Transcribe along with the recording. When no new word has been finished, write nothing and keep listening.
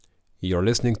You're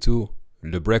listening to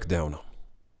Le Breakdown.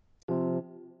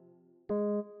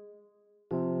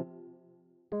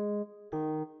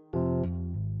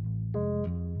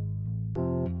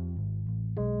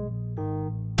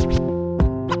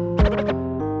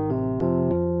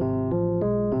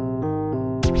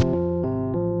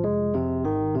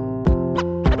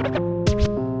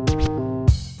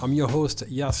 I'm your host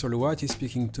Yasser Louati,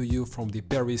 speaking to you from the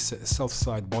Paris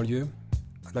Southside banlieue.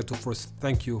 I'd like to first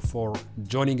thank you for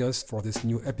joining us for this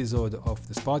new episode of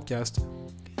this podcast,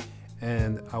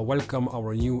 and I welcome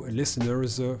our new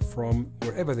listeners from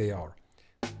wherever they are.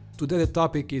 Today the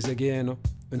topic is again,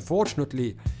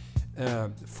 unfortunately,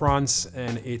 France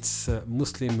and its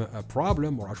Muslim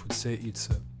problem, or I should say its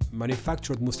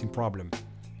manufactured Muslim problem.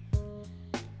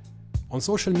 On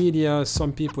social media,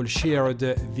 some people shared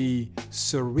the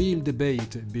surreal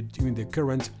debate between the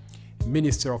current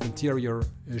Minister of Interior,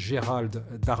 Gérald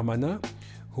Darmanin,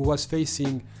 who was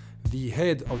facing the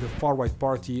head of the far-right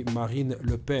party, Marine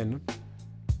Le Pen.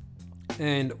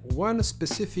 And one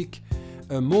specific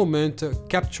moment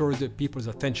captured people's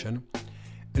attention,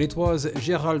 and it was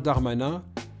Gérald Darmanin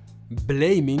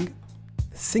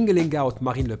singling out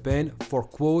Marine Le Pen for,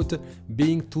 quote,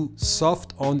 being too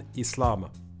soft on Islam.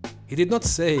 He did not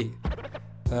say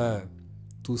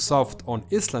too soft on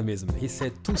Islamism. He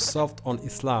said too soft on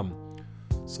Islam.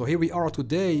 So here we are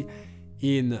today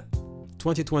in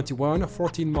 2021,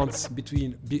 14 months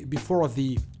before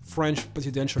the French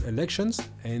presidential elections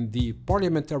and the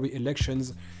parliamentary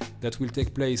elections that will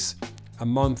take place a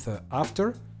month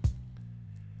after.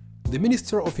 The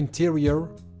Minister of Interior,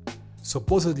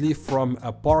 supposedly from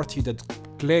a party that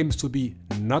claims to be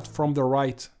not from the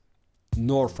right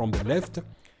nor from the left,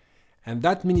 and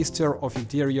that Minister of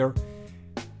Interior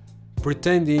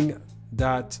pretending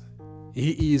that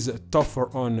he is tougher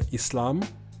on Islam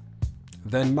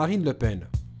than Marine Le Pen.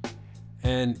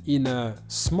 And in a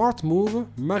smart move,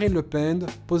 Marine Le Pen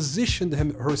positioned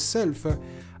herself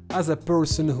as a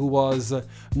person who was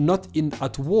not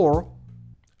at war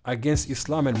against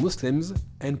Islam and Muslims,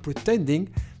 and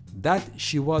pretending that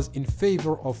she was in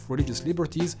favor of religious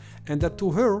liberties, and that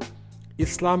to her,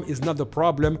 Islam is not the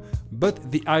problem, but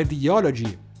the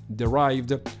ideology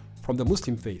derived from the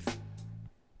Muslim faith.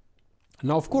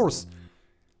 Now, of course,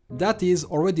 that is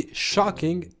already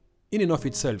shocking in and of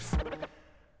itself.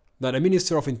 That a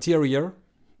Minister of Interior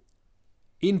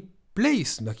in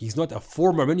place, like he's not a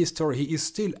former minister, he is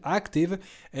still active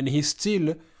and he's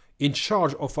still in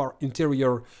charge of our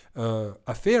interior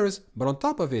affairs. But on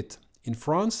top of it, in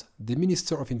France, the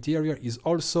Minister of Interior is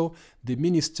also the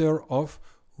Minister of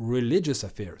Religious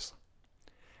Affairs.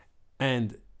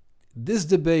 And this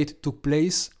debate took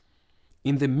place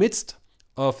in the midst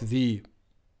of the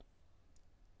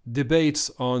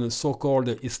debates on so-called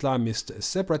Islamist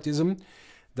separatism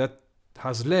that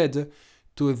has led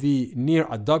to the near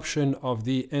adoption of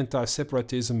the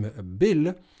anti-separatism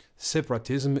bill.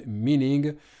 Separatism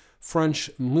meaning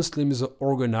French Muslims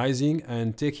organizing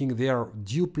and taking their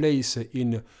due place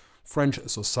in French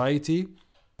society,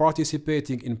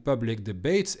 participating in public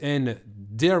debates and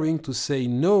daring to say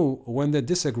no when they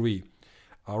disagree.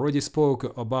 I already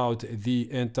spoke about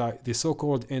the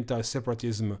so-called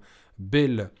anti-separatism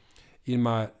bill in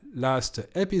my last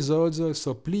episodes,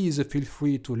 so please feel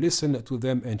free to listen to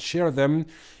them and share them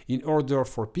in order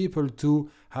for people to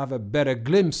have a better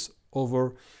glimpse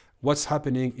over what's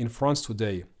happening in France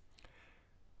today.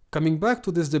 Coming back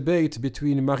to this debate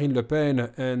between Marine Le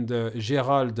Pen and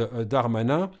Gérald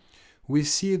Darmanin, we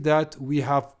see that we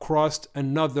have crossed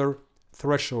another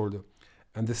threshold.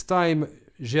 And this time,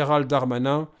 Gérald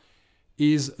Darmanin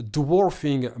is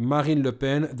dwarfing Marine Le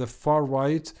Pen, the far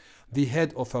right, the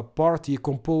head of a party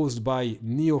composed by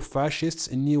neo-fascists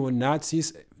and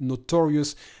neo-Nazis,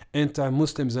 notorious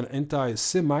anti-Muslims and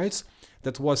anti-Semites,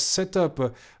 that was set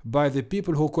up by the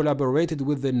people who collaborated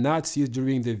with the Nazis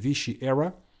during the Vichy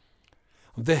era.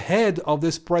 The head of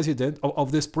this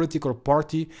political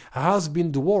party has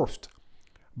been dwarfed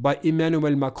by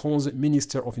Emmanuel Macron's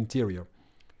Minister of Interior.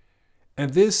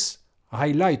 And this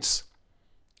highlights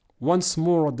once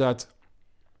more that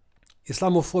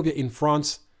Islamophobia in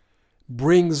France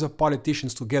brings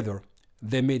politicians together.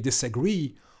 They may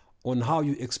disagree on how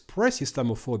you express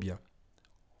Islamophobia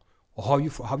or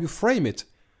how you frame it.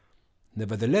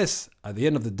 Nevertheless, at the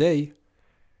end of the day,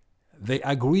 they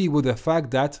agree with the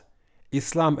fact that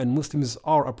Islam and Muslims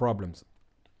are a problem.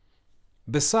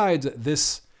 Besides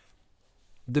this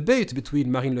debate between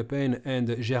Marine Le Pen and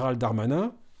Gérald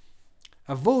Darmanin,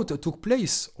 a vote took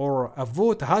place, or a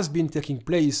vote has been taking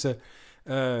place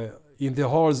in the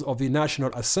halls of the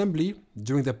National Assembly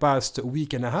during the past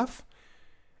week and a half,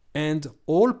 and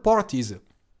all parties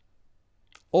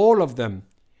all of them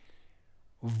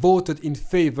voted in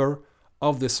favor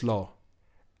of this law.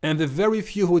 And the very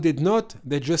few who did not,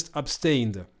 they just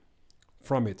abstained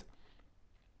from it.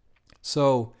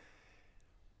 So,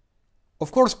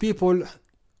 of course, people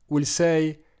will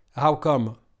say, how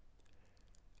come?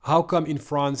 How come in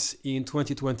France in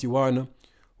 2021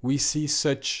 we see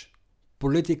such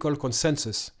political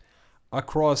consensus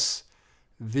across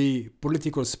the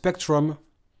political spectrum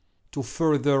to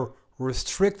further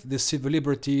restrict the civil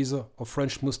liberties of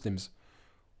French Muslims?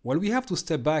 Well, we have to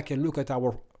step back and look at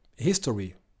our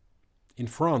history in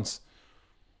France.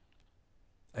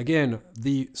 Again,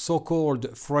 the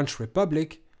so-called French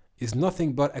Republic is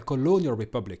nothing but a colonial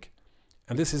republic.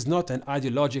 And this is not an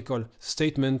ideological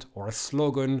statement or a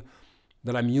slogan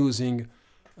that I'm using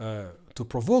to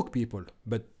provoke people.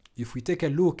 But if we take a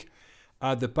look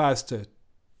at the past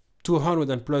 200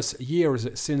 and plus years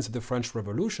since the French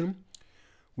Revolution,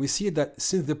 we see that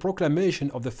since the proclamation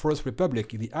of the First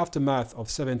Republic in the aftermath of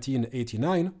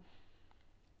 1789,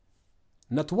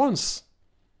 not once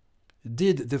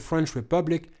did the French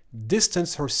Republic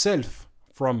distance herself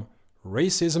from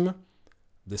racism,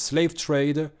 the slave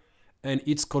trade, and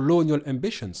its colonial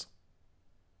ambitions.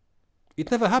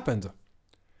 It never happened.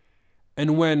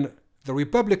 And when the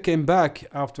Republic came back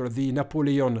after the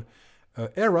Napoleon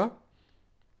era,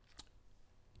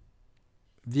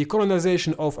 the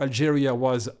colonization of Algeria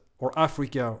or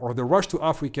Africa, or the rush to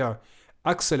Africa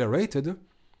accelerated.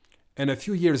 And a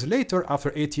few years later, after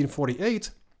 1848,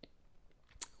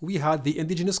 we had the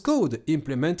Indigenous Code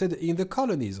implemented in the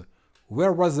colonies.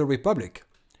 Where was the Republic?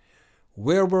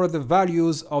 Where were the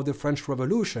values of the French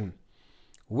Revolution?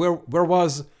 Where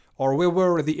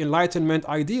were the Enlightenment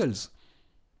ideals?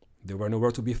 They were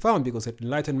nowhere to be found because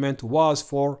Enlightenment was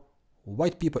for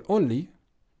white people only,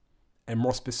 and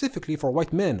more specifically for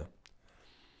white men.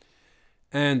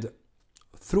 And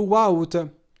throughout the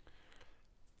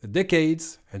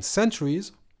decades and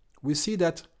centuries, we see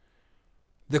that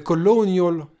the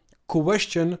colonial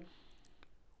question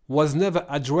was never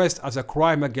addressed as a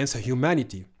crime against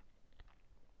humanity.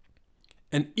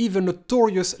 And even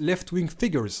notorious left-wing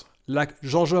figures like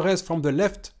Jean Jaurès from the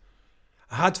left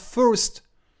had first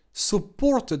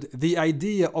supported the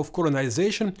idea of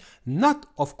colonization, not,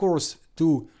 of course,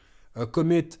 to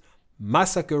commit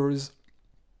massacres,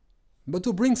 but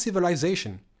to bring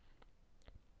civilization.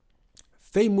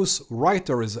 Famous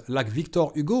writers like Victor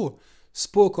Hugo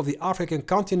spoke of the African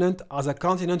continent as a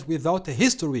continent without a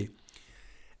history.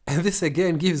 And this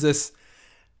again gives us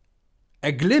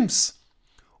a glimpse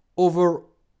over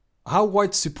how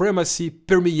white supremacy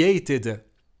permeated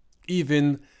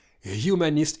even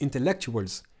humanist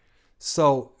intellectuals.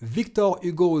 So Victor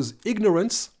Hugo's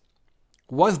ignorance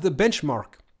was the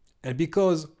benchmark. And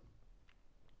because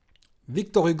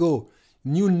Victor Hugo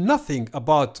knew nothing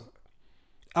about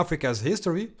Africa's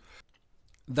history,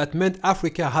 that meant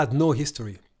Africa had no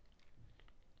history.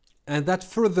 And that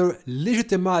further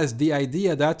legitimized the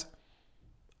idea that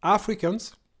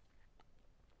Africans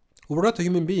were not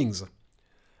human beings,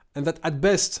 and that at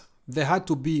best they had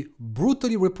to be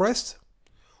brutally repressed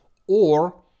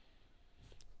or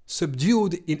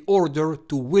subdued in order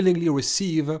to willingly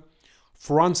receive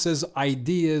France's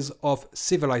ideas of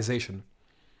civilization.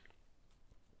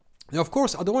 Now, of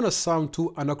course, I don't want to sound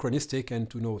too anachronistic and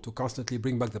to constantly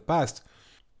bring back the past,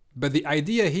 but the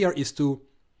idea here is to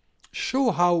show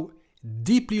how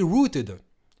deeply rooted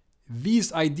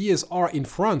these ideas are in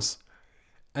France,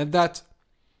 and that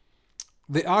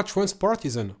they are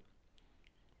transpartisan,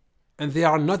 and they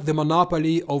are not the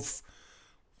monopoly of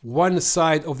one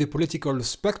side of the political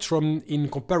spectrum in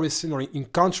comparison or in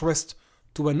contrast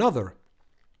to another.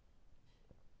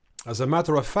 As a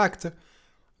matter of fact,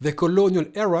 the colonial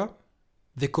era,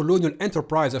 the colonial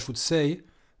enterprise, I should say,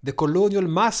 the colonial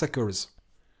massacres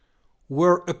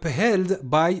were upheld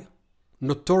by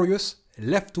notorious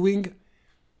left-wing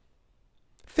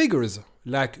figures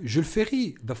like Jules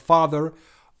Ferry, the father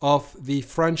of the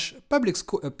French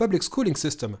public schooling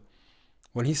system,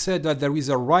 when he said that there is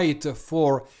a right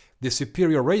for the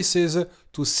superior races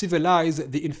to civilize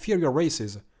the inferior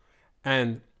races.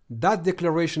 And that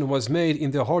declaration was made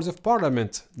in the halls of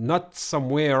parliament, not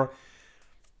somewhere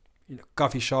in a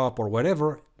coffee shop or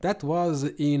whatever. That was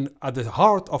at the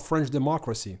heart of French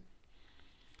democracy.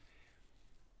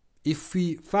 If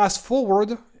we fast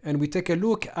forward and we take a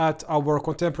look at our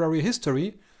contemporary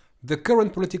history, the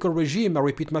current political regime, I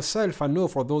repeat myself, I know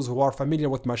for those who are familiar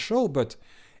with my show, but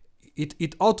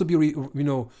it ought to be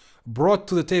brought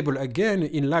to the table again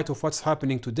in light of what's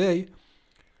happening today.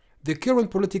 The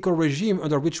current political regime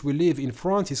under which we live in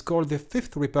France is called the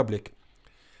Fifth Republic.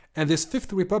 And this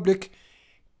Fifth Republic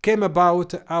came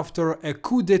about after a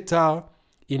coup d'etat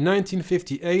in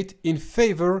 1958 in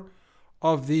favor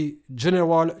of the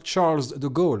General Charles de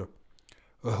Gaulle,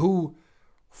 who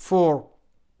for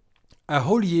a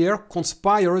whole year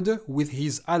conspired with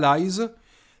his allies,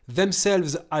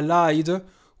 themselves allied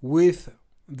with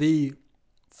the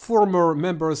former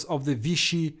members of the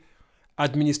Vichy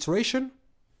administration,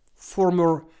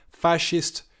 former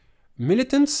fascist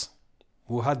militants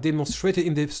who had demonstrated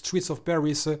in the streets of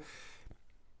Paris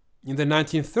in the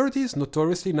 1930s,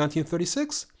 notoriously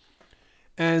 1936,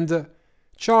 and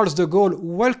Charles de Gaulle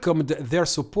welcomed their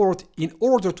support in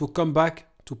order to come back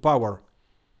to power.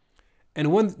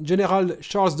 And when General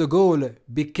Charles de Gaulle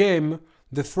became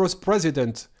the first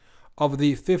president of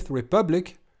the Fifth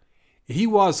Republic, he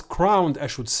was crowned, I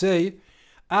should say,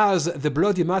 as the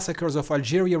bloody massacres of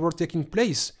Algeria were taking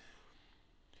place.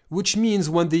 Which means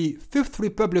when the Fifth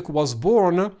Republic was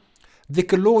born, the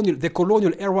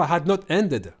colonial era had not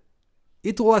ended.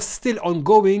 It was still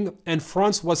ongoing, and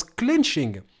France was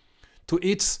clinching to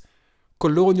its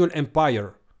colonial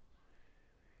empire.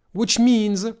 Which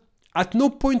means at no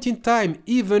point in time,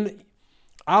 even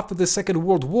after the Second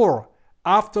World War,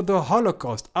 after the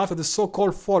Holocaust, after the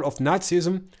so-called fall of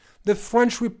Nazism, the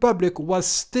French Republic was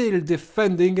still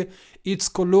defending its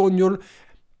colonial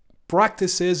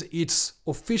practices, its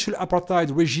official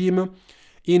apartheid regime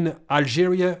in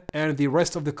Algeria and the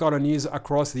rest of the colonies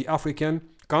across the African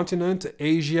continent,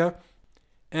 Asia,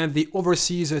 and the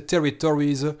overseas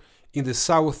territories in the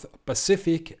South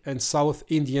Pacific and South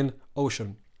Indian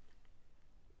Ocean.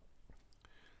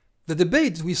 The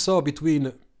debate we saw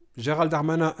between Gérald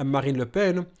Darmanin and Marine Le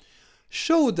Pen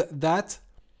showed that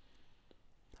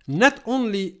not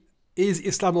only is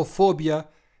Islamophobia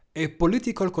a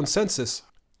political consensus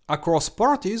across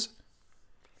parties,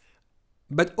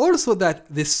 but also that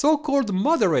the so-called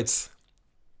moderates,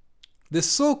 the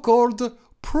so-called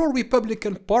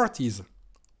pro-Republican parties,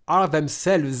 are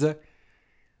themselves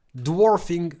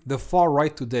dwarfing the far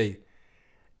right today.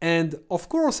 And of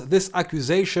course, this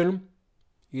accusation,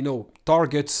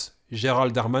 targets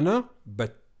Gérald Darmanin,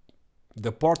 but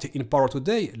the party in power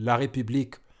today, La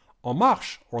République En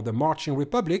Marche, or the Marching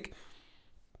Republic,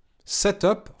 set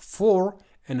up for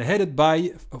and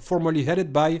formerly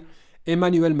headed by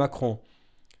Emmanuel Macron.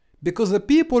 Because the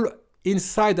people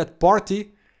inside that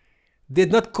party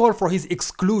did not call for his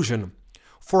exclusion,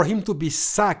 for him to be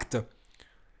sacked.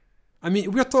 I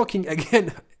mean, we're talking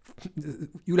again,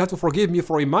 you'll have to forgive me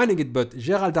for reminding it, but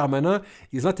Gérald Darmanin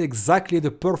is not exactly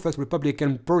the perfect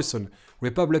Republican person.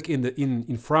 Republic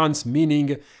in France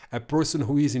meaning a person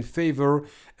who is in favor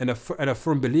and a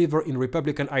firm believer in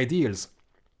Republican ideals.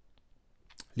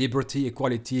 Liberty,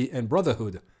 equality, and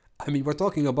brotherhood. I mean, we're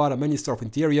talking about a Minister of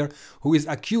Interior who is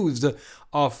accused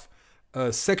of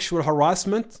sexual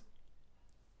harassment,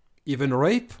 even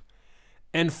rape,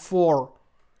 and for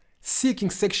seeking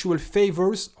sexual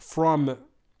favors from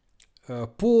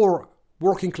poor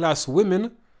working class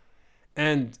women.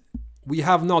 And we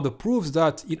have now the proofs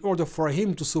that in order for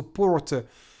him to support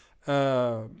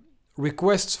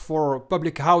requests for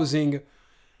public housing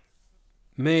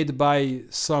made by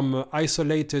some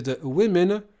isolated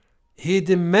women, he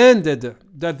demanded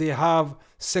that they have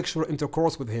sexual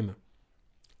intercourse with him.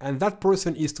 And that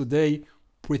person is today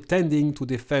pretending to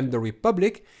defend the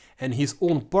Republic, and his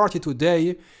own party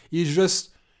today is just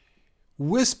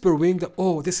whispering that,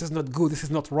 oh, this is not good, this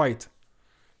is not right.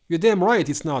 You're damn right,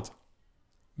 it's not.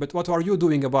 But what are you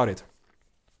doing about it?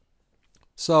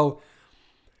 So,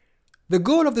 the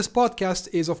goal of this podcast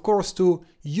is, of course, to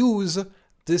use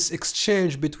this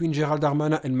exchange between Gérald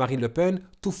Darmanin and Marine Le Pen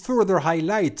to further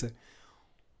highlight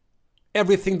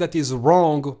everything that is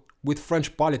wrong with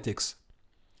French politics.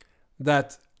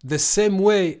 That the same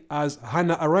way as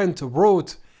Hannah Arendt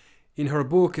wrote in her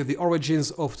book, The Origins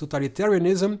of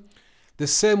Totalitarianism, the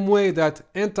same way that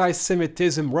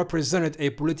anti-Semitism represented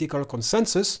a political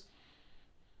consensus,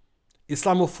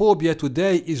 Islamophobia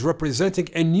today is representing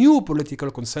a new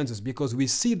political consensus, because we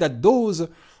see that those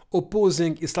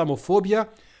opposing Islamophobia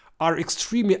are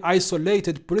extremely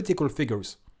isolated political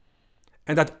figures.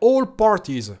 And that all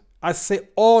parties, I say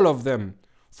all of them,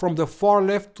 from the far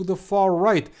left to the far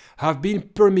right, have been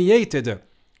permeated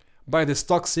by this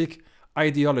toxic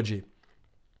ideology.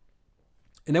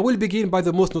 And I will begin by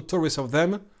the most notorious of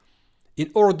them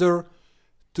in order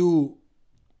to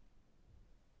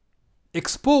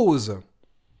expose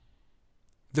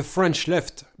the French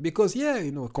left. Because,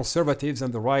 conservatives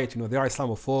and the right, they are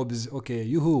Islamophobes. Okay,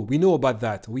 we know about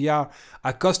that. We are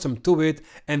accustomed to it,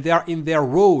 and they are in their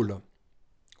role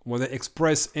when they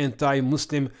express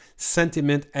anti-Muslim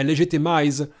sentiment and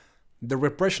legitimize the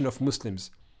repression of Muslims.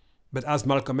 But as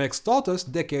Malcolm X taught us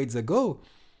decades ago,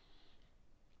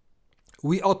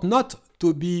 we ought not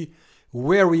to be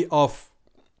wary of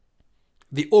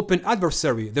the open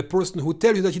adversary, the person who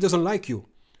tells you that he doesn't like you.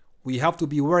 We have to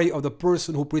be wary of the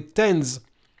person who pretends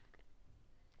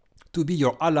to be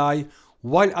your ally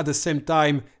while at the same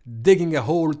time digging a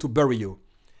hole to bury you.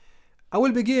 I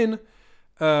will begin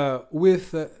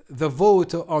with the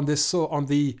vote on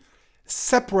the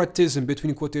separatism,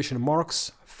 between quotation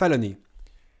marks, felony.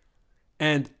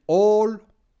 And all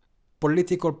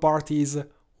political parties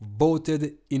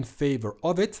voted in favor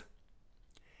of it.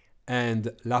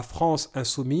 And La France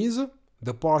Insoumise,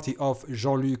 the party of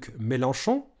Jean-Luc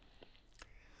Mélenchon,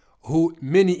 who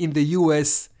many in the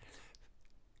US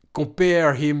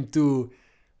compare him to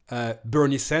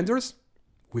Bernie Sanders,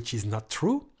 which is not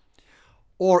true.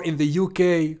 Or in the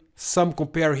UK, some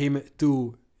compare him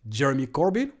to Jeremy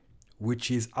Corbyn,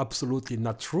 which is absolutely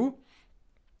not true.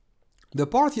 The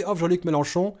party of Jean-Luc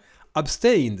Mélenchon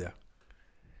abstained,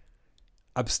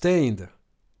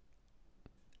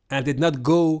 and did not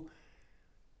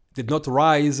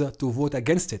rise to vote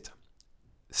against it.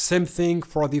 Same thing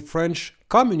for the French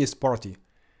Communist Party.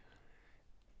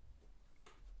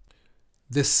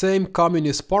 The same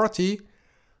Communist Party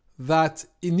that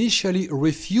initially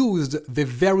refused the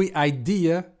very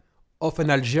idea of an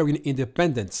Algerian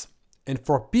independence. And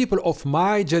for people of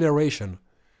my generation,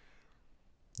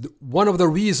 one of the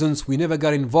reasons we never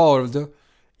got involved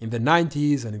in the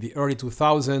 90s and in the early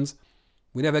 2000s,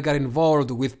 we never got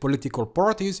involved with political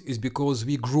parties is because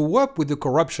we grew up with the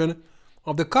corruption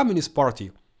of the Communist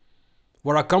Party.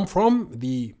 Where I come from,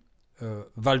 the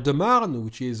Val-de-Marne,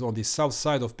 which is on the south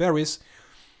side of Paris,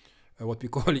 what we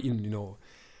call the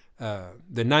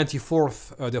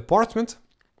 94th department,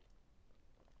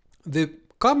 the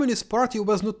Communist Party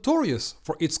was notorious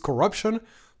for its corruption,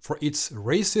 for its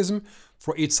racism,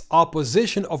 for its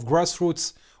opposition of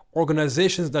grassroots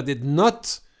organizations that did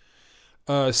not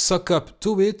suck up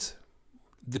to it.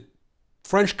 The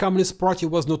French Communist Party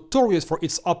was notorious for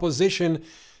its opposition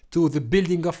to the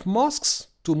building of mosques,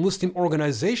 to Muslim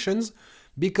organizations,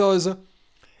 because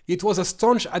it was a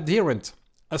staunch adherent,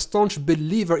 a staunch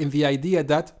believer in the idea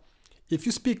that if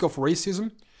you speak of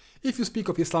racism, if you speak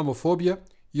of Islamophobia,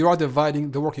 you are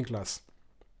dividing the working class.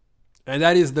 And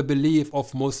that is the belief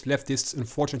of most leftists,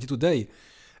 unfortunately, today.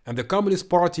 And the Communist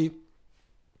Party,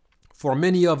 for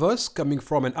many of us coming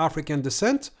from an African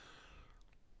descent,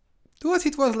 to us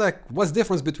it was like, what's the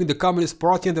difference between the Communist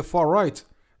Party and the far right?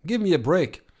 Give me a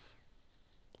break.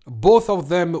 Both of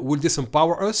them will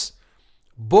disempower us.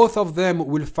 Both of them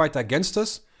will fight against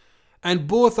us. And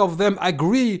both of them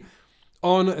agree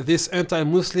on this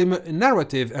anti-Muslim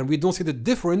narrative. And we don't see the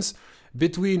difference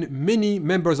between many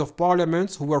members of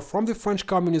parliament who were from the French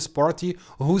Communist Party,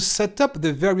 who set up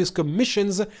the various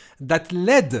commissions that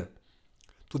led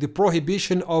to the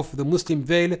prohibition of the Muslim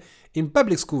veil in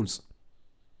public schools.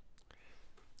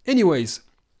 Anyways,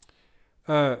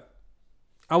 I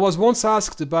was once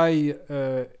asked by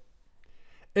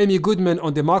Amy Goodman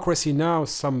on Democracy Now!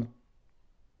 Some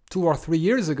 2 or 3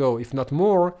 years ago, if not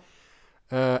more,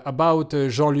 about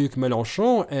Jean-Luc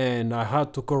Mélenchon, and I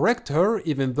had to correct her,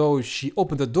 even though she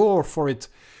opened the door for it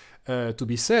to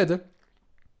be said,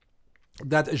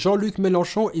 that Jean-Luc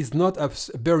Mélenchon is not a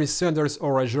Bernie Sanders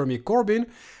or a Jeremy Corbyn,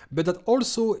 but that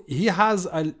also he has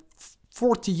a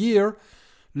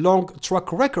 40-year-long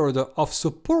track record of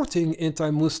supporting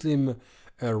anti-Muslim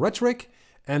rhetoric,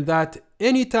 and that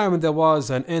anytime there was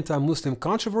an anti-Muslim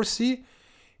controversy,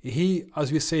 he,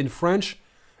 as we say in French,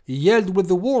 yelled with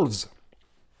the wolves,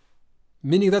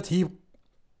 meaning that he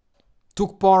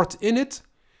took part in it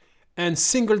and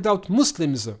singled out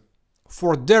Muslims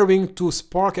for daring to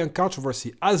spark a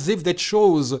controversy, as if they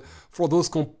chose for those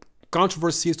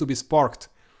controversies to be sparked.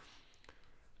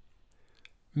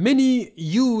 Many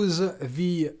use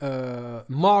the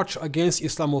march against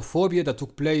Islamophobia that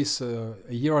took place a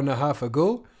year and a half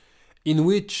ago, in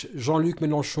which Jean-Luc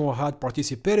Mélenchon had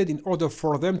participated, in order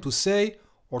for them to say,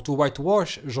 or to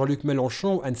whitewash Jean-Luc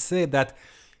Mélenchon and say that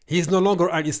he is no longer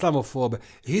an Islamophobe.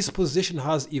 His position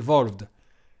has evolved.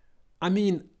 I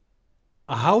mean,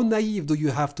 how naive do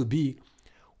you have to be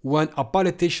when a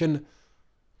politician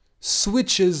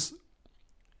switches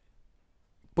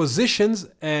positions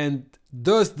and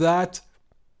does that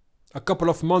a couple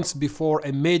of months before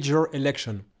a major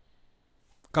election?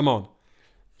 Come on.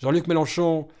 Jean-Luc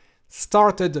Mélenchon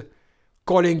started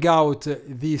calling out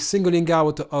the singling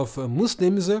out of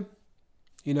Muslims,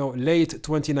 late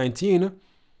 2019,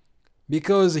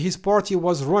 because his party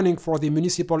was running for the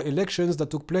municipal elections that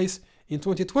took place in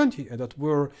 2020 and that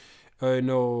were,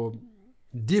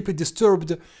 deeply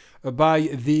disturbed by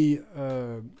the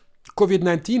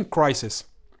COVID-19 crisis.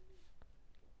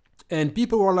 And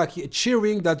people were like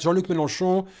cheering that Jean-Luc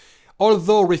Mélenchon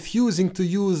although refusing to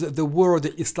use the word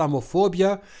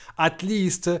Islamophobia, at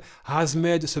least has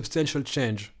made substantial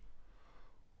change.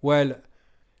 Well,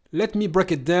 let me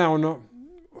break it down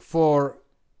for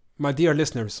my dear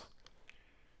listeners.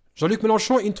 Jean-Luc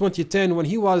Mélenchon in 2010, when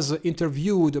he was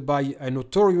interviewed by a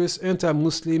notorious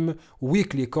anti-Muslim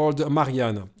weekly called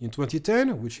Marianne, in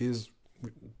 2010, which is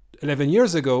 11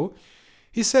 years ago,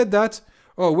 he said that,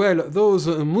 oh, well, those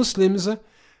Muslims,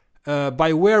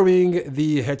 by wearing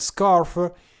the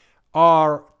headscarf,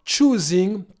 are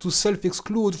choosing to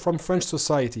self-exclude from French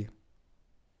society.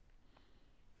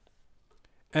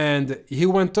 And he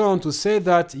went on to say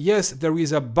that, yes, there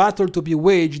is a battle to be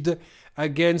waged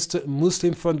against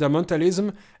Muslim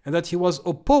fundamentalism, and that he was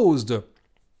opposed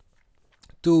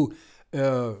to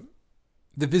the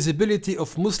visibility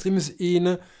of Muslims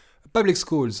in public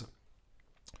schools.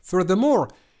 Furthermore,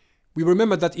 we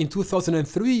remember that in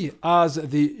 2003, as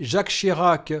the Jacques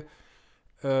Chirac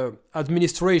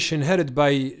administration headed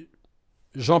by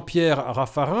Jean-Pierre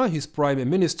Raffarin, his prime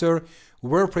minister,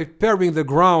 were preparing the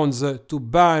grounds to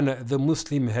ban the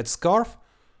Muslim headscarf,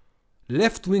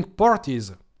 left-wing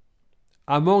parties,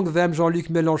 among them Jean-Luc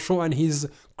Mélenchon and his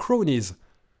cronies,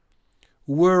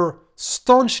 were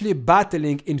staunchly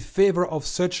battling in favor of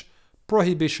such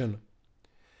prohibition.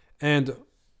 And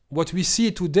what we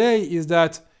see today is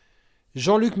that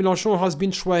Jean-Luc Mélenchon has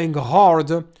been trying hard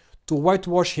to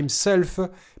whitewash himself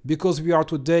because we are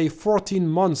today 14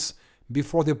 months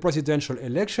before the presidential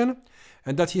election,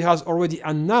 and that he has already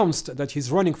announced that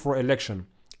he's running for election,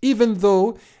 even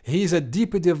though he is a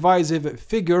deeply divisive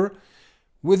figure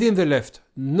within the left,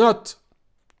 not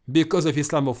because of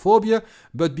Islamophobia,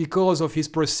 but because of his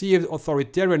perceived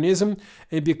authoritarianism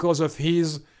and because of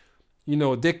his,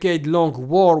 decade-long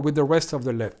war with the rest of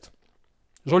the left.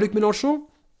 Jean-Luc Mélenchon,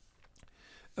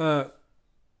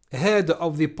 head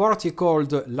of the party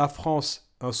called La France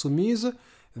Insoumise,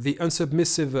 the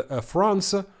unsubmissive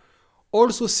France,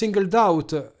 also singled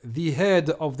out the head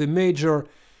of the major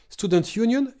student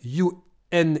union,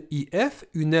 UNIF,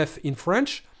 UNEF in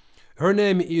French. Her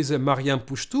name is Marianne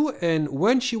Pouchtou, and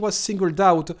when she was singled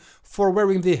out for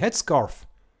wearing the headscarf,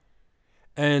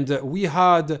 and we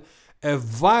had a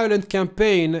violent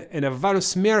campaign and a violent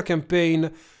smear campaign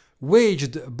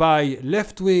waged by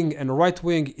left-wing and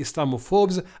right-wing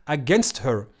Islamophobes against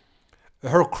her.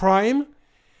 Her crime,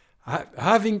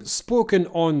 having spoken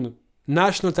on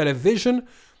national television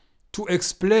to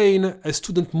explain a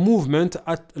student movement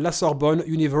at La Sorbonne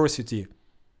University.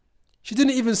 She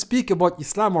didn't even speak about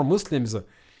Islam or Muslims.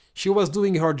 She was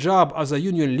doing her job as a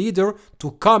union leader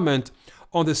to comment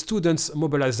on the students'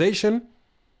 mobilization.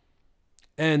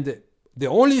 And the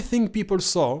only thing people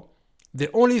saw, the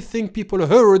only thing people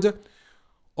heard,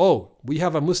 oh, we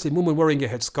have a Muslim woman wearing a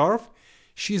headscarf.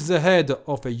 She's the head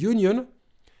of a union.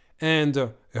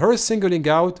 And her singling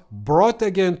out brought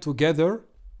again together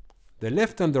the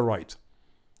left and the right.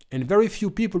 And very few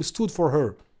people stood for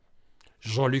her.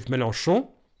 Jean-Luc Mélenchon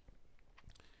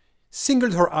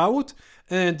singled her out,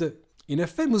 and in a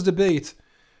famous debate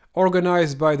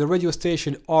organized by the radio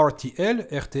station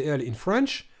RTL in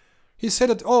French, he said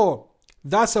that, oh,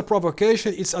 that's a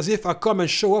provocation. It's as if I come and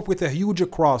show up with a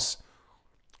huge cross.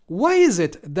 Why is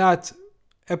it that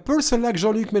a person like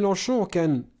Jean-Luc Mélenchon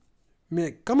can...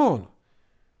 come on.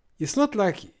 It's not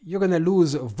like you're going to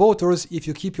lose voters if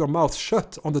you keep your mouth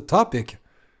shut on the topic.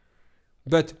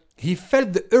 But he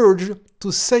felt the urge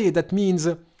to say it. That means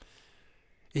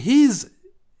his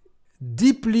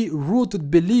deeply rooted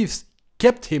beliefs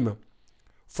kept him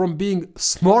from being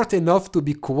smart enough to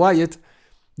be quiet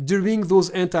during those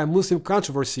anti-Muslim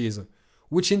controversies,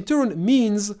 which in turn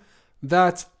means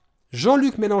that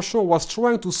Jean-Luc Mélenchon was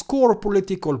trying to score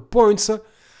political points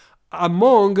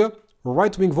among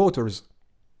right-wing voters.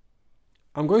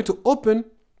 I'm going to open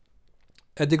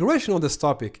a digression on this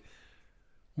topic.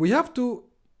 We have to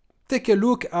take a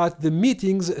look at the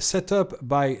meetings set up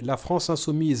by La France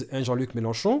Insoumise and Jean-Luc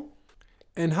Mélenchon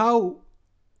and how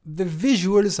the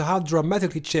visuals have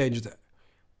dramatically changed.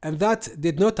 And that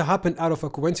did not happen out of a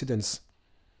coincidence.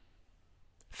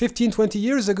 15, 20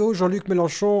 years ago, Jean-Luc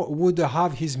Mélenchon would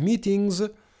have his meetings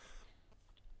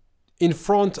in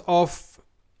front of,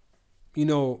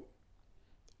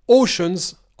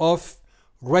 oceans of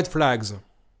red flags.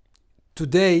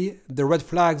 Today, the red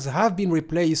flags have been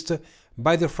replaced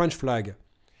by the French flag.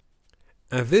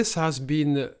 And this has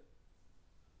been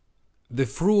the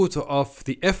fruit of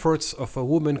the efforts of a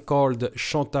woman called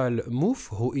Chantal Mouffe,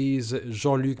 who is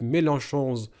Jean-Luc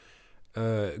Mélenchon's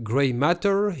grey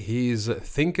matter, his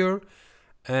thinker,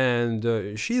 and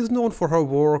she is known for her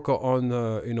work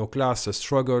on class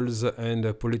struggles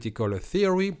and political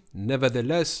theory.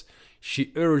 Nevertheless,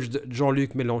 she urged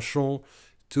Jean-Luc Mélenchon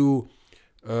to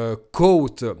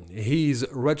quote his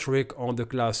rhetoric on the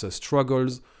class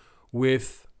struggles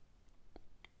with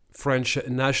French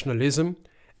nationalism,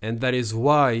 and that is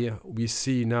why we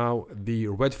see now the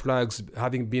red flags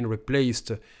having been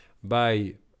replaced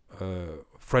by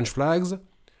French flags.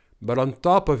 But on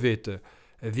top of it,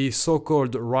 the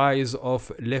so-called rise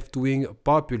of left-wing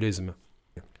populism.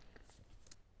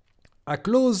 I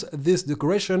close this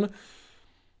digression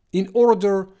in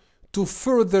order to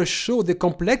further show the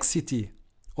complexity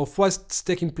of what's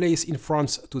taking place in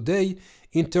France today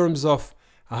in terms of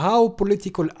how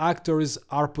political actors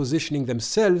are positioning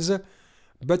themselves,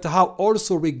 but how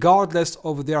also, regardless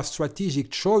of their strategic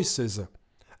choices,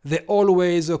 they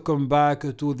always come back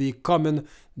to the common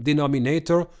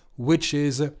denominator, which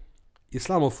is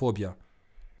Islamophobia.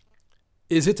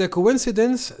 Is it a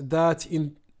coincidence that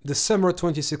in the summer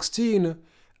 2016,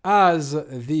 as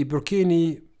the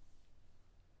Burkini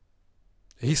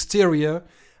hysteria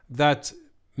that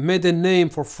made a name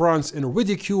for France and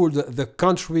ridiculed the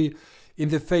country in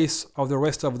the face of the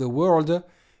rest of the world,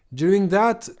 during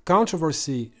that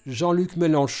controversy, Jean-Luc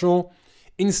Mélenchon,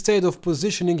 instead of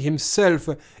positioning himself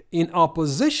in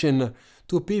opposition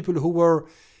to people who were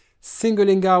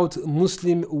singling out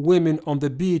Muslim women on the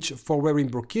beach for wearing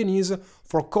burkinis,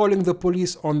 for calling the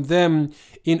police on them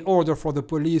in order for the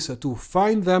police to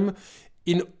find them,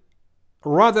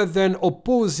 rather than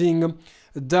opposing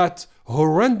that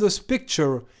horrendous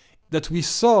picture that we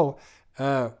saw,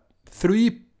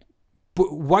 3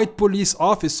 white police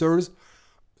officers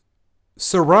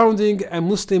surrounding a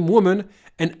Muslim woman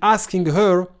and asking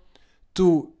her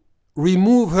to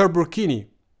remove her burkini.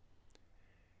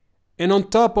 And on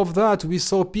top of that, we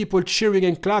saw people cheering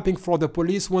and clapping for the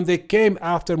police when they came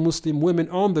after Muslim women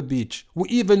on the beach. We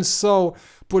even saw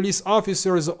police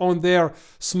officers on their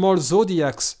small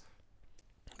Zodiacs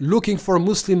looking for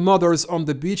Muslim mothers on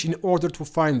the beach in order to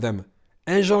find them.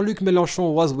 And Jean-Luc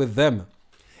Mélenchon was with them.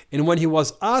 And when he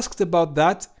was asked about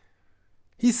that,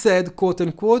 he said, quote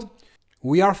unquote,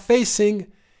 "We are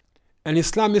facing an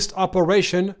Islamist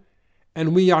operation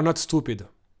and we are not stupid."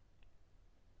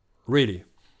 Really.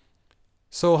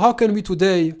 So how can we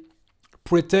today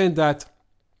pretend that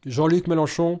Jean-Luc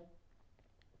Mélenchon,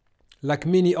 like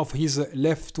many of his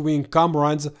left-wing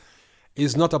comrades,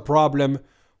 is not a problem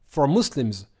for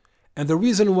Muslims? And the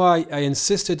reason why I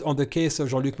insisted on the case of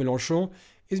Jean-Luc Mélenchon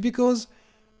is because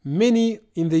many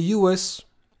in the US,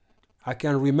 I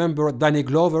can remember Danny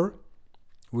Glover,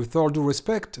 with all due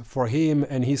respect for him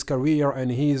and his career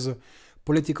and his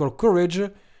political courage,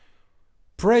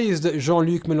 praised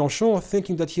Jean-Luc Mélenchon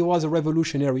thinking that he was a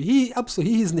revolutionary. He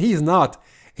is not.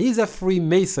 He's a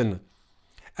Freemason,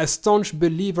 a staunch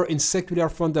believer in secular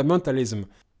fundamentalism.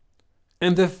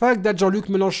 And the fact that Jean-Luc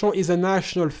Mélenchon is a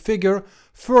national figure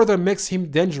further makes him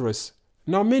dangerous.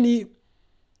 Now, many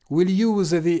will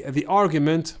use the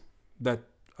argument that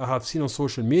I have seen on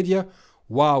social media,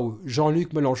 wow, Jean-Luc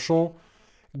Mélenchon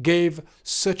gave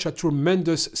such a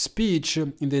tremendous speech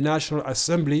in the National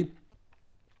Assembly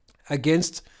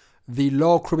against the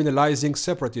law criminalizing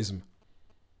separatism.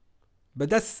 But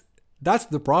that's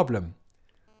the problem.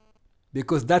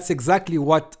 Because that's exactly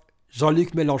what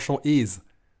Jean-Luc Mélenchon is.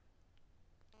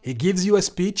 He gives you a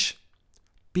speech,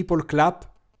 people clap,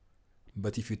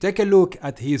 but if you take a look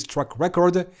at his track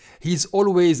record, he's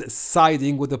always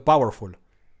siding with the powerful.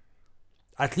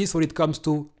 At least when it comes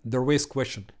to the race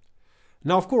question.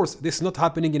 Now, of course, this is not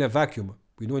happening in a vacuum.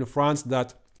 We know in France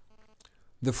that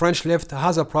the French left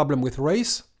has a problem with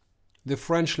race. The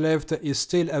French left is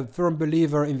still a firm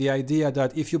believer in the idea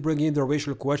that if you bring in the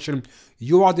racial question,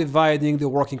 you are dividing the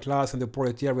working class and the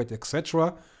proletariat,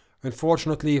 etc.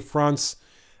 Unfortunately,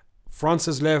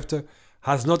 France's left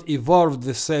has not evolved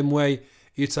the same way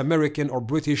its American or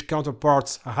British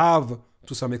counterparts have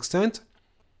to some extent.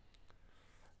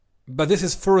 But this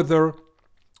is further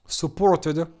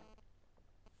supported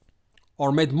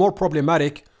or made more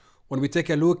problematic when we take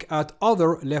a look at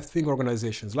other left-wing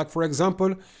organizations, like, for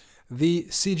example, the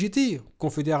CGT,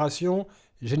 Confédération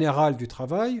Générale du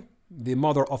Travail, the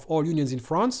mother of all unions in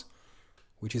France,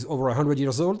 which is over 100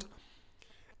 years old,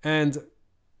 and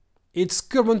its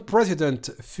current president,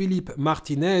 Philippe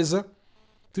Martinez,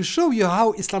 to show you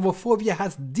how Islamophobia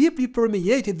has deeply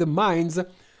permeated the minds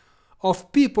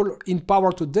of people in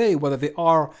power today, whether they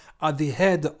are at the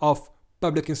head of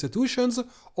public institutions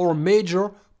or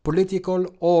major political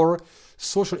or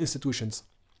social institutions.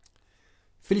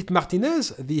 Philippe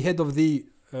Martinez, the head of the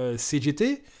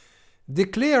CGT,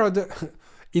 declared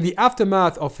in the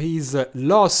aftermath of his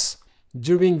loss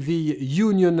during the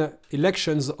union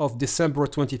elections of December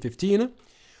 2015,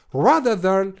 rather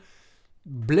than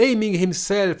blaming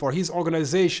himself or his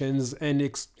organizations and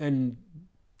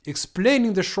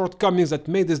explaining the shortcomings that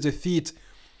made this defeat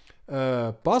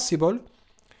possible,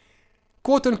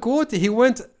 quote unquote, he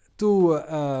went to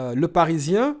Le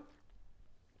Parisien,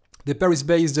 the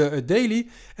Paris-based daily,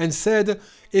 and said,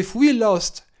 if we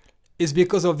lost, it's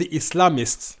because of the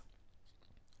Islamists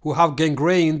who have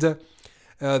gangrened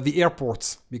the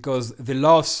airports, because the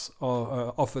loss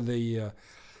of the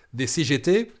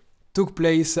CGT took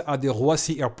place at the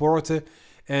Roissy airport,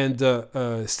 and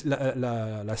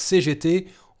la CGT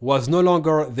was no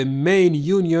longer the main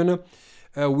union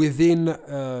within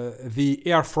the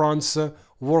Air France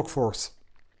workforce.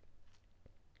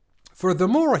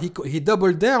 Furthermore, he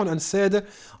doubled down and said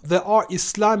there are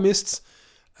Islamists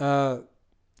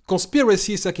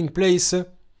conspiracies taking place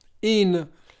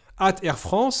at Air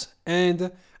France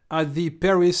and at the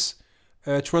Paris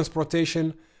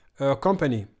transportation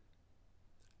company.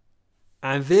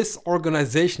 And this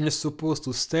organization is supposed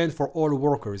to stand for all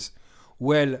workers.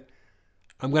 Well,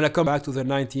 I'm going to come back to the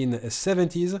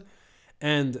 1970s,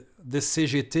 and the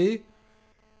CGT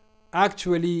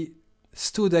actually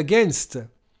stood against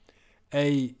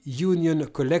a union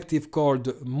collective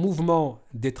called Mouvement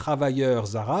des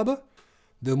Travailleurs Arabes,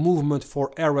 the movement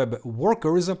for Arab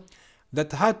workers,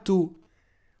 that had to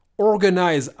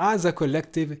organize as a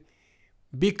collective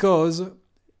because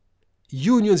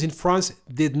unions in France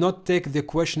did not take the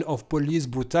question of police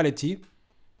brutality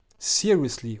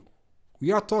seriously.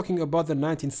 We are talking about the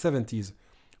 1970s,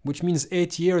 which means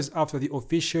 8 years after the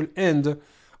official end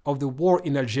of the war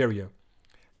in Algeria.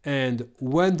 And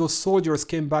when those soldiers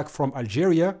came back from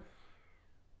Algeria,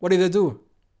 what did they do?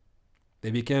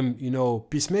 They became,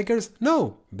 peacemakers?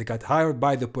 No. They got hired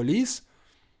by the police.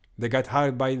 They got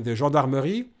hired by the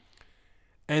gendarmerie.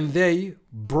 And they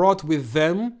brought with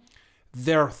them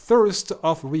their thirst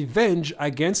of revenge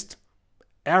against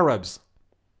Arabs.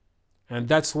 And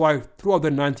that's why throughout the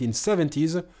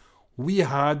 1970s, we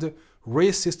had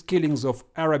racist killings of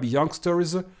Arab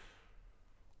youngsters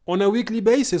on a weekly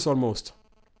basis almost.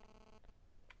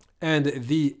 And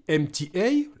the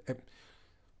MTA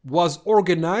was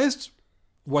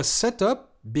set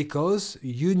up because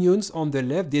unions on the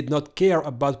left did not care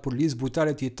about police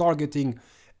brutality targeting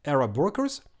Arab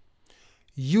workers.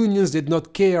 Unions did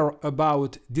not care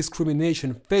about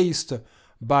discrimination faced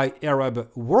by Arab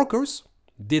workers,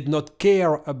 did not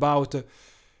care about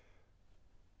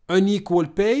unequal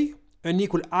pay,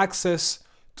 unequal access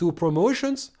to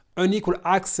promotions, unequal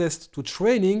access to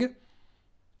training.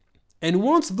 And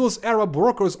once those Arab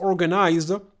workers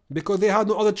organized, because they had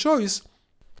no other choice,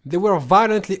 they were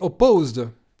violently opposed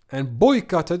and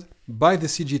boycotted by the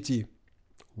CGT.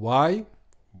 Why?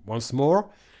 Once more,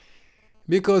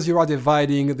 because you are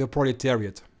dividing the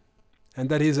proletariat. And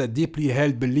that is a deeply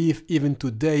held belief even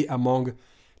today among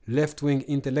left-wing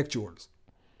intellectuals.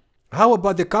 How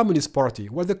about the Communist Party?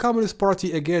 Well, the Communist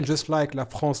Party, again, just like La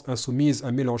France Insoumise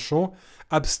and Mélenchon,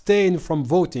 abstained from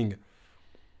voting.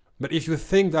 But if you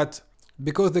think that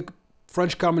because the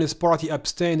French Communist Party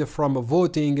abstained from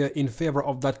voting in favor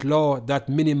of that law, that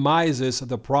minimizes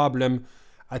the problem,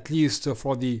 at least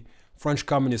for the French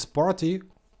Communist Party,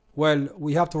 well,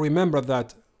 we have to remember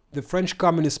that the French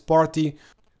Communist Party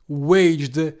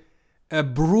waged a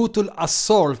brutal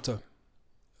assault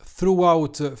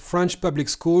throughout French public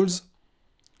schools,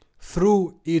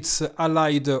 through its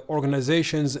allied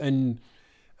organizations and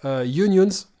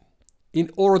unions, in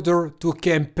order to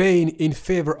campaign in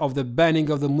favor of the banning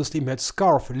of the Muslim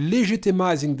headscarf,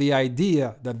 legitimizing the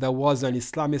idea that there was an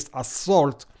Islamist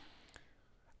assault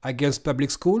against public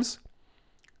schools,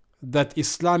 that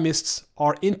Islamists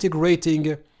are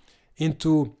integrating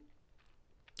into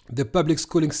the public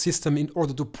schooling system in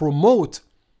order to promote,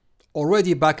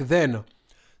 already back then,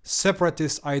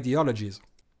 separatist ideologies.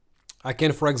 I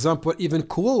can, for example, even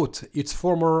quote its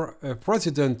former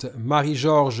president,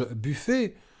 Marie-Georges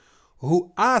Buffet,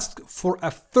 who asked for a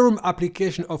firm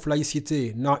application of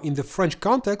laïcité. Now, in the French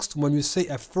context, when you say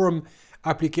a firm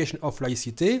application of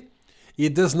laïcité,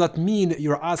 it does not mean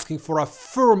you're asking for a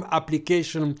firm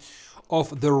application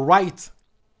of the right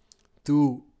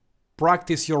to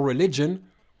practice your religion,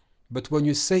 but when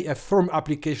you say a firm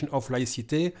application of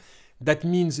laïcité, that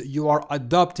means you are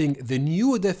adopting the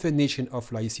new definition of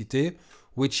laïcité,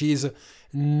 which is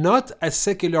not a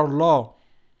secular law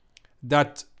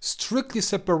that strictly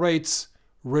separates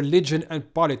religion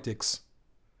and politics,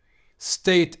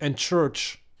 state and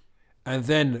church, and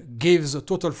then gives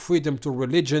total freedom to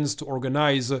religions to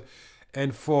organize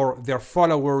and for their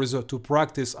followers to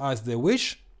practice as they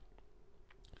wish,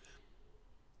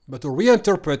 but to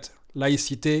reinterpret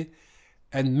laïcité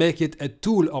and make it a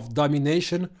tool of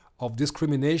domination of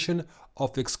discrimination,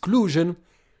 of exclusion,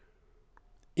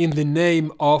 in the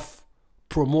name of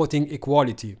promoting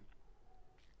equality.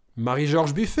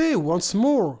 Marie-Georges Buffet, once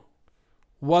more,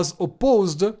 was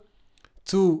opposed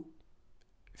to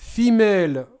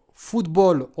female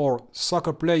football or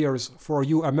soccer players, for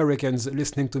you Americans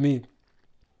listening to me.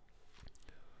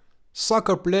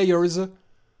 Soccer players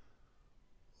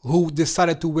who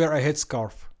decided to wear a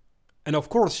headscarf. And of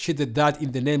course, she did that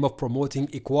in the name of promoting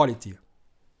equality.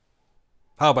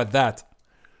 How about that?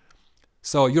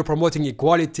 So you're promoting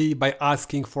equality by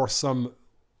asking for some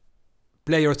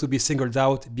players to be singled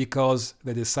out because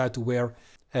they decide to wear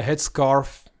a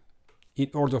headscarf in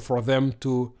order for them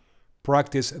to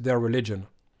practice their religion.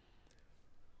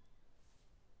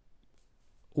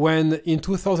 When in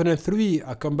 2003,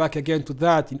 I come back again to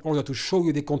that in order to show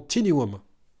you the continuum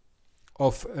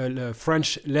of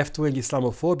French left-wing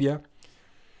Islamophobia,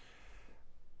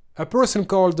 a person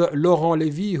called Laurent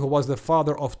Lévy, who was the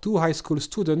father of 2 high school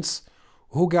students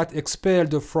who got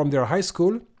expelled from their high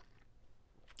school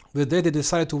the day they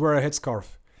decided to wear a headscarf.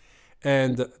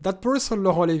 And that person,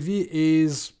 Laurent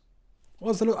Lévy,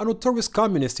 was a notorious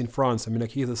communist in France. I mean,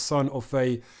 like, he's the son of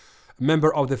a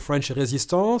member of the French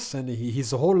Resistance, and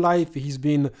his whole life he's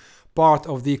been part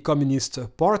of the Communist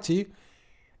Party.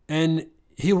 And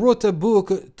he wrote a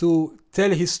book to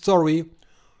tell his story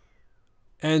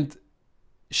and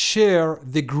share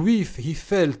the grief he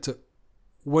felt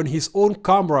when his own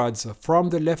comrades from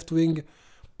the left-wing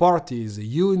parties, the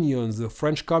unions, the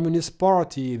French Communist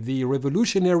Party, the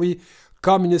Revolutionary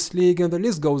Communist League, and the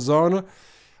list goes on,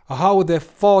 how they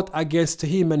fought against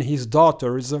him and his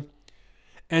daughters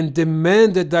and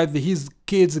demanded that his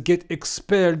kids get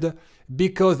expelled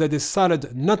because they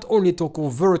decided not only to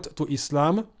convert to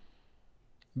Islam,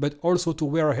 but also to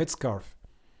wear a headscarf.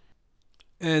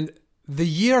 And the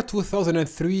year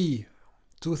 2003,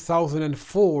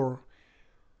 2004,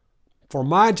 for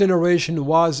my generation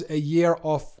was a year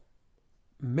of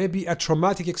maybe a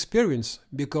traumatic experience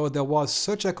because there was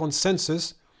such a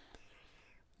consensus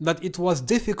that it was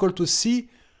difficult to see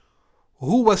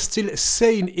who was still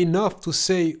sane enough to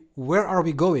say, where are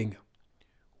we going?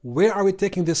 Where are we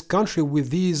taking this country with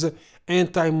these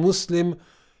anti-Muslim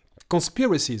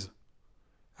conspiracies?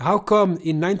 How come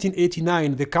in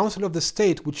 1989 the Council of the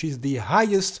State, which is the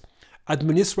highest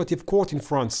administrative court in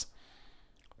France,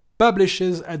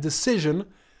 publishes a decision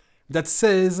that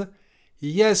says,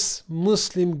 yes,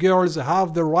 Muslim girls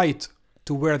have the right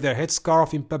to wear their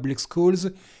headscarf in public schools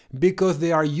because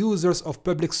they are users of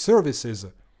public services.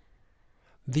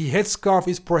 The headscarf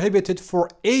is prohibited for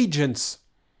agents,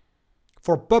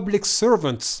 for public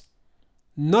servants,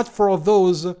 not for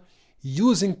those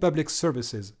using public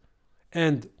services.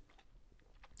 And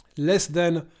less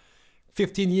than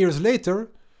 15 years later,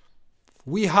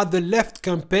 we had the left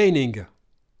campaigning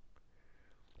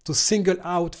to single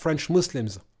out French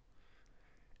Muslims.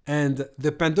 And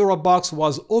the Pandora box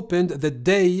was opened the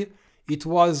day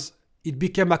it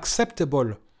became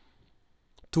acceptable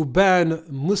to ban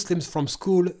Muslims from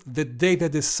school, the day they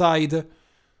decide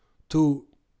to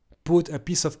put a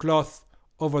piece of cloth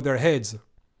over their heads.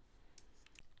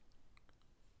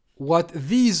 What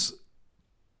these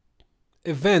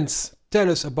events tell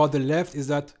us about the left is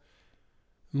that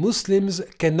Muslims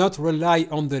cannot rely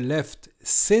on the left.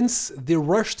 Since the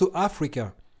rush to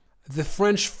Africa, the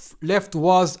French left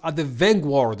was at the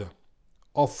vanguard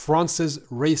of France's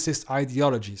racist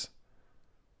ideologies.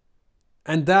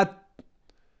 And that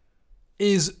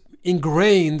is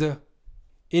ingrained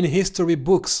in history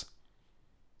books.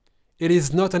 It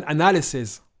is not an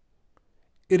analysis.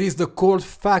 It is the cold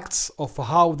facts of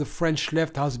how the French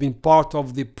left has been part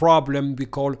of the problem we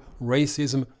call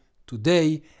racism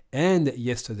today and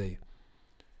yesterday.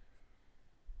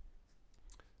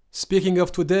 Speaking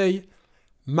of today,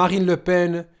 Marine Le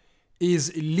Pen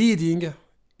is leading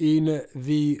in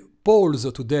the polls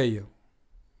today.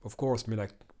 Of course,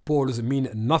 polls mean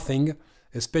nothing,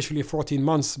 especially 14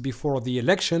 months before the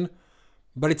election,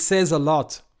 but it says a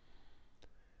lot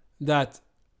that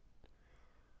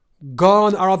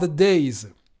gone are the days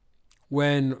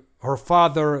when her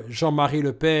father, Jean-Marie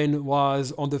Le Pen,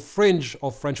 was on the fringe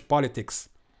of French politics.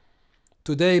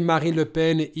 Today, Marine Le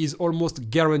Pen is almost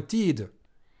guaranteed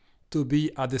to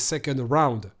be at the second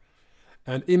round.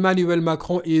 And Emmanuel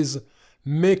Macron is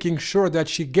making sure that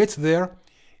she gets there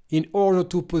in order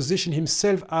to position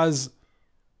himself as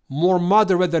more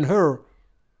moderate than her,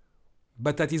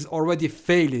 but that is already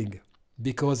failing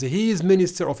because his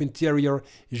Minister of Interior,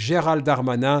 Gérald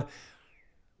Darmanin,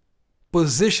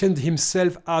 positioned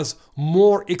himself as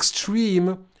more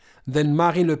extreme than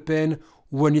Marine Le Pen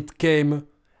when it came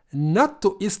not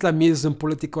to Islamism,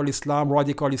 political Islam,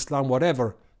 radical Islam,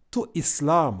 whatever, to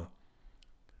Islam,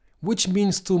 which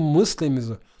means to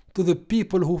Muslims, to the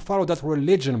people who follow that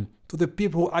religion, to the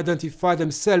people who identify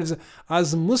themselves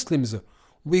as Muslims,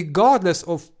 regardless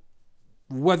of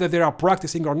whether they are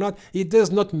practicing or not. It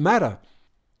does not matter,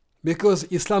 because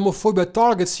Islamophobia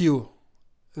targets you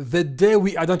the day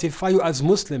we identify you as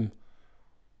Muslim,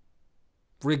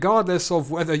 regardless of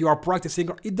whether you are practicing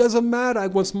or it doesn't matter.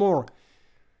 Once more,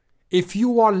 if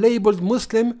you are labeled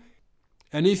Muslim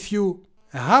and if you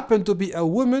happen to be a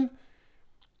woman,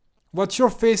 what you're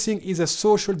facing is a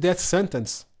social death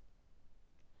sentence.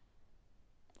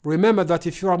 Remember that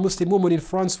if you are a Muslim woman in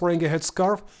France wearing a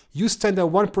headscarf, you stand a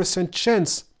 1%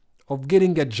 chance of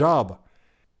getting a job.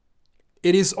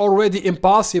 It is already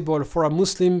impossible for a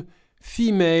Muslim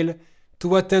female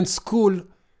to attend school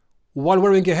while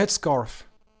wearing a headscarf.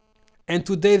 And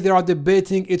today they are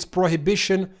debating its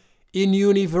prohibition in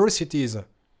universities.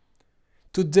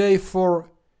 Today, for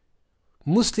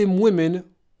Muslim women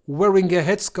wearing a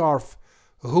headscarf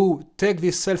who take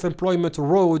this self-employment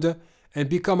road and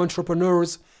become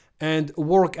entrepreneurs and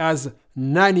work as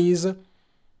nannies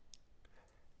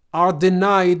are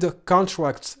denied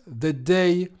contracts the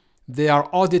day they are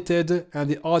audited and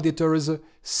the auditors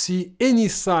see any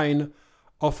sign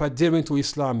of adhering to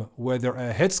Islam, whether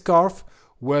a headscarf,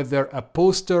 whether a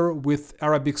poster with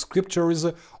Arabic scriptures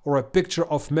or a picture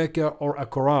of Mecca or a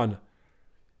Quran.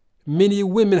 Many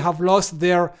women have lost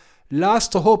their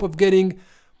last hope of getting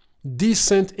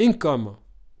decent income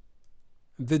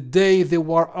the day they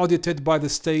were audited by the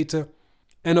state.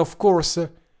 And of course,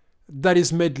 that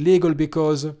is made legal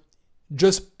because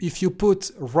just if you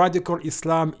put radical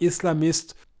Islam,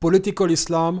 Islamist, political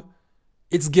Islam,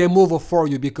 it's game over for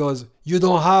you because you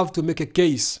don't have to make a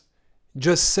case.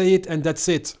 Just say it and that's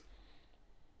it.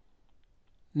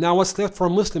 Now what's left for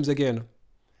Muslims again?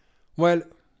 Well,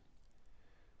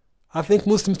 I think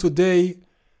Muslims today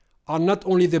are not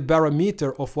only the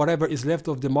barometer of whatever is left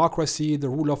of democracy, the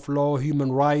rule of law,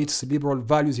 human rights, liberal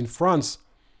values in France,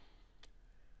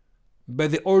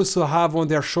 but they also have on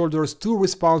their shoulders two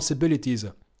responsibilities: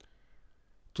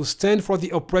 to stand for the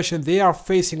oppression they are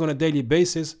facing on a daily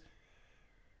basis,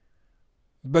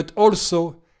 but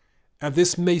also, and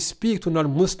this may speak to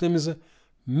non-Muslims,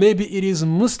 maybe it is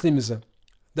Muslims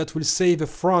that will save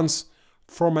France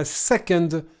from a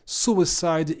second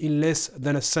suicide in less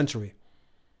than a century.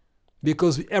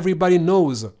 Because everybody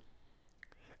knows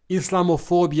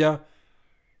Islamophobia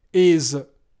is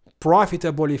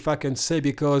profitable, if I can say,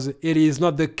 because it is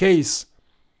not the case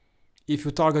if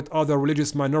you target other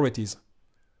religious minorities.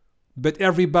 But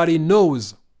everybody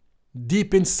knows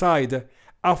deep inside,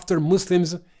 after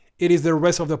Muslims, it is the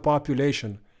rest of the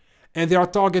population. And they are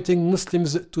targeting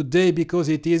Muslims today because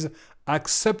it is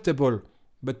acceptable.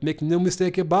 But make no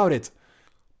mistake about it.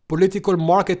 Political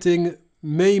marketing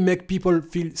may make people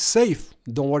feel safe.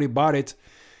 Don't worry about it.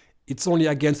 It's only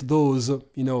against those,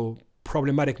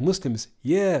 problematic Muslims.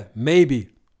 Yeah, maybe.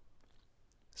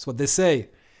 That's what they say.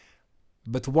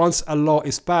 But once a law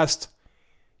is passed,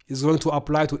 it's going to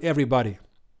apply to everybody.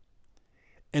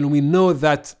 And we know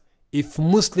that if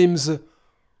Muslims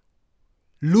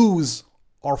lose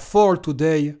or fall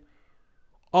today,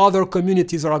 other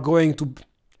communities are going to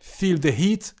feel the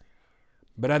heat.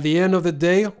 But at the end of the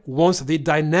day, once the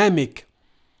dynamic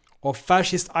of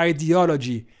fascist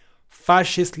ideology,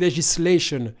 fascist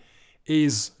legislation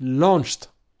is launched,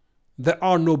 there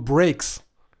are no brakes.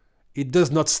 It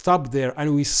does not stop there.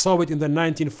 And we saw it in the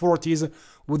 1940s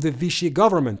with the Vichy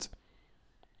government.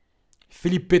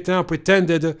 Philippe Pétain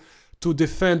pretended to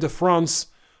defend France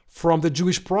from the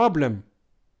Jewish problem,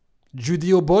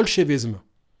 Judeo-Bolshevism.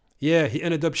 Yeah, he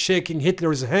ended up shaking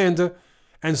Hitler's hand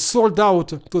and sold out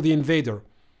to the invader.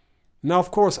 Now, of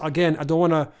course, again, I don't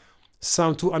want to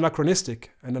sound too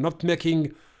anachronistic, and I'm not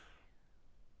making,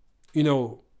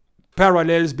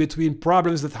 parallels between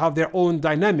problems that have their own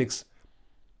dynamics.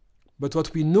 But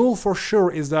what we know for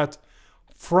sure is that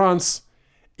France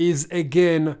is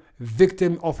again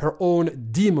victim of her own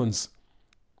demons.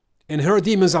 And her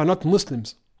demons are not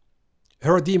Muslims.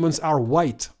 Her demons are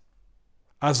white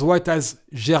as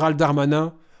Gérald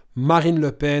Darmanin, Marine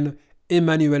Le Pen,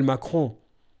 Emmanuel Macron.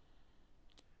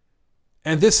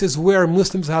 And this is where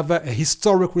Muslims have a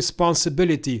historic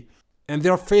responsibility, and they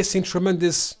are facing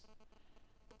tremendous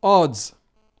odds.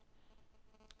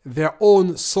 Their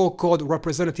own so-called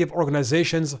representative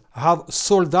organizations have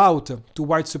sold out to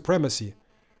white supremacy.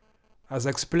 As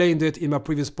I explained it in my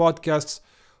previous podcasts,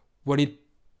 when it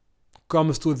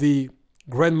comes to the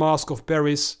Grand Mosque of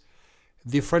Paris,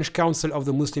 the French Council of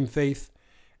the Muslim Faith,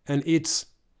 and its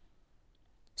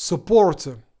support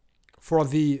for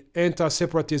the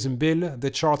anti-separatism bill, the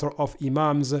Charter of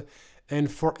Imams,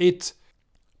 and for its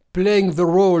playing the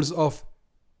roles of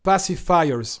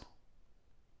pacifiers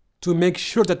to make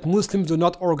sure that Muslims do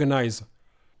not organize,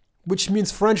 which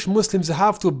means French Muslims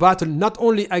have to battle not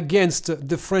only against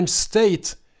the French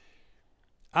state,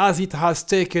 as it has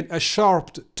taken a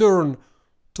sharp turn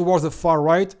towards the far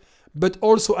right, but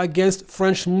also against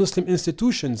French Muslim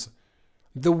institutions,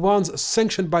 the ones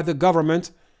sanctioned by the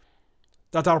government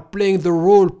that are playing the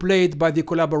role played by the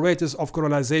collaborators of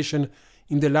colonization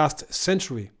in the last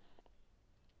century.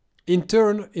 In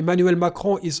turn, Emmanuel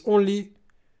Macron is only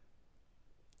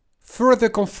further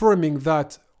confirming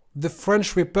that the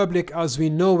French Republic as we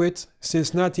know it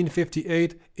since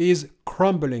 1958 is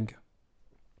crumbling.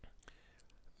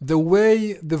 The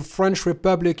way the French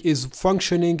Republic is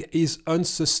functioning is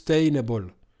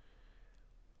unsustainable.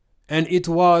 And it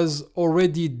was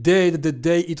already dead the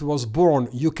day it was born.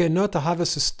 You cannot have a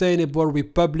sustainable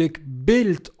republic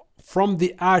built from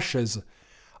the ashes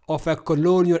of a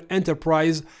colonial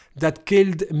enterprise that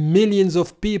killed millions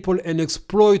of people and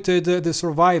exploited the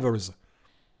survivors,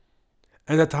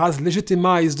 and that has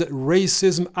legitimized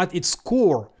racism at its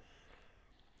core,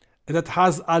 and that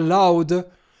has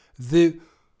allowed the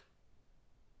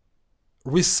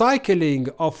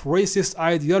recycling of racist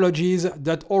ideologies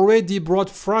that already brought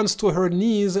France to her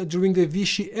knees during the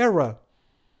Vichy era.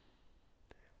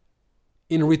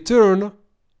 In return,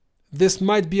 this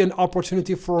might be an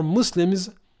opportunity for Muslims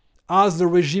as the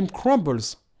regime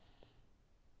crumbles.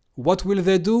 What will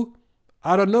they do?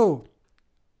 I don't know.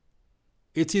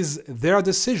 It is their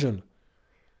decision.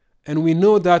 And we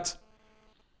know that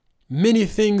many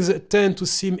things tend to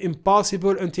seem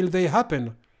impossible until they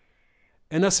happen.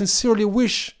 And I sincerely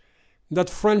wish that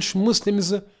French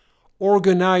Muslims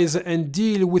organize and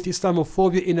deal with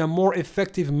Islamophobia in a more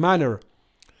effective manner.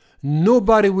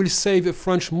 Nobody will save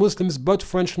French Muslims but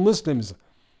French Muslims.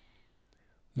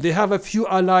 They have a few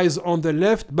allies on the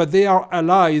left, but they are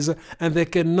allies and they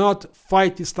cannot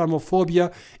fight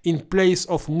Islamophobia in place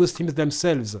of Muslims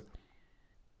themselves.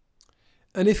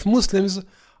 And if Muslims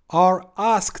are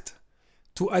asked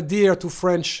to adhere to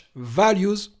French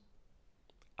values,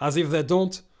 as if they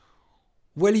don't,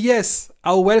 well, yes,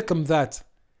 I welcome that.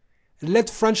 Let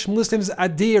French Muslims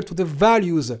adhere to the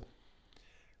values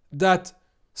that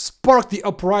sparked the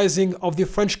uprising of the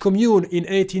French Commune in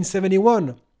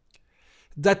 1871,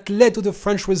 that led to the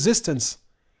French resistance,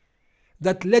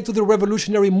 that led to the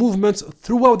revolutionary movements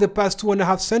throughout the past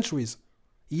 2.5 centuries.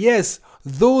 Yes,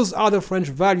 those are the French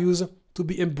values to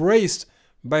be embraced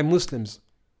by Muslims.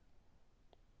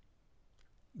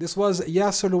 This was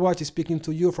Yasser Louati speaking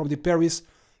to you from the Paris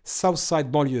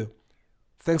Southside banlieue.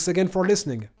 Thanks again for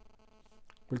listening.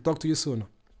 We'll talk to you soon.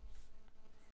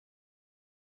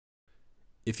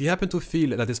 If you happen to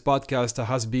feel that this podcast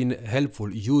has been helpful,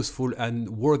 useful, and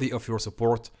worthy of your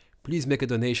support, please make a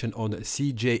donation on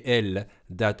cjl.ong.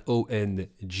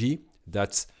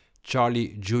 That's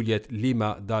Charlie Juliet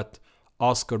Lima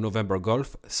Oscar November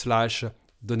Golf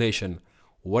 /donation.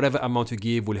 Whatever amount you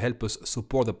give will help us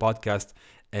support the podcast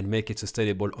and make it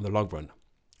sustainable on the long run.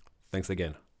 Thanks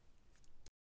again.